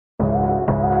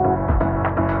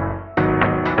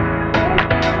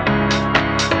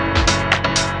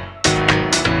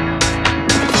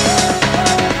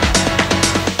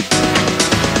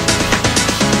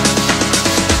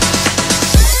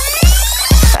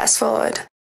Fast forward.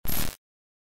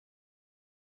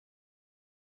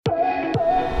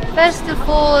 Fast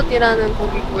forward이라는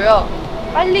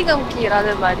곡이고요. 빨리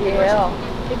감기라는 말이에요.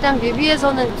 일단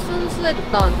뮤비에서는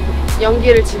순수했던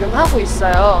연기를 지금 하고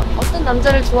있어요. 어떤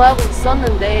남자를 좋아하고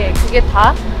있었는데 그게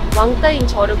다 왕따인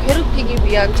저를 괴롭히기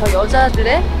위한 저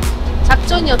여자들의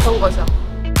작전이었던 거죠.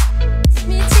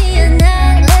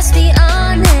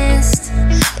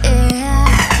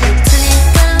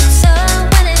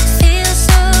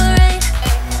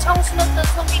 청순했던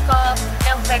소미가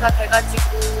불량배가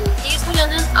돼가지고 이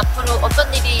소녀는 앞으로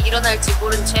어떤 일이 일어날지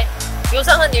모른 채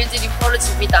요상한 일들이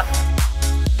벌어집니다.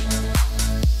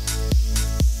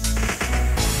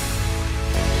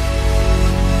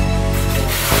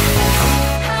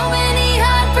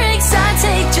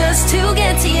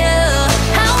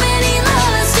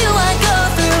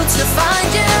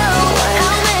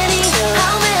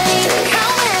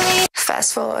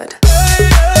 Fast forward.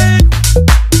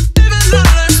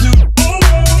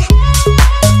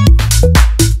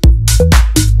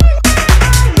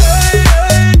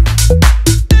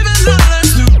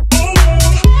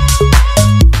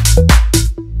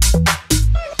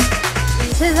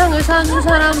 이 세상을 사는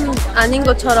사람 아닌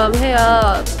것처럼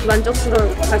해야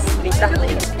만족스러울 것 같습니다.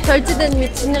 절제된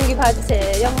미친 연기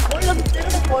봐주세요.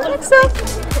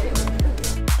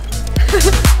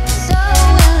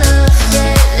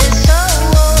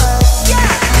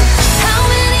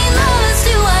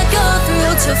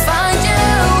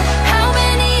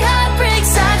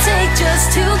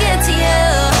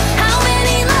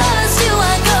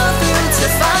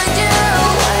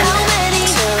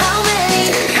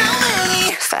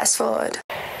 Fast forward.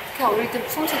 그냥 어릴 때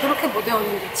평소 그렇게 못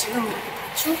외웠는데 지금 이렇게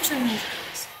다 춤추는 줄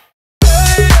알았어요.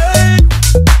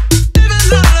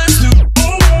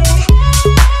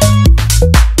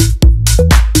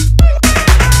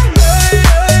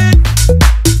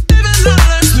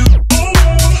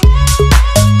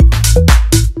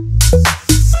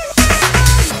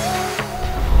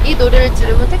 이 노래를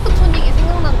들으면 테크토닉이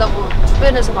생각난다고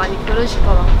주변에서 많이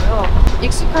그러시더라고요.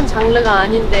 익숙한 장르가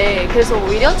아닌데 그래서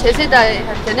오히려 제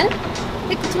세대한테는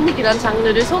테크토닉이란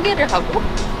장르를 소개를 하고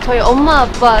저희 엄마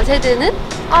아빠 세대는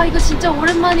아 이거 진짜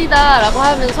오랜만이다 라고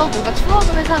하면서 뭔가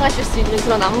추억을 회상하실 수 있는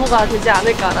그런 안무가 되지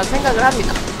않을까라는 생각을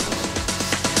합니다.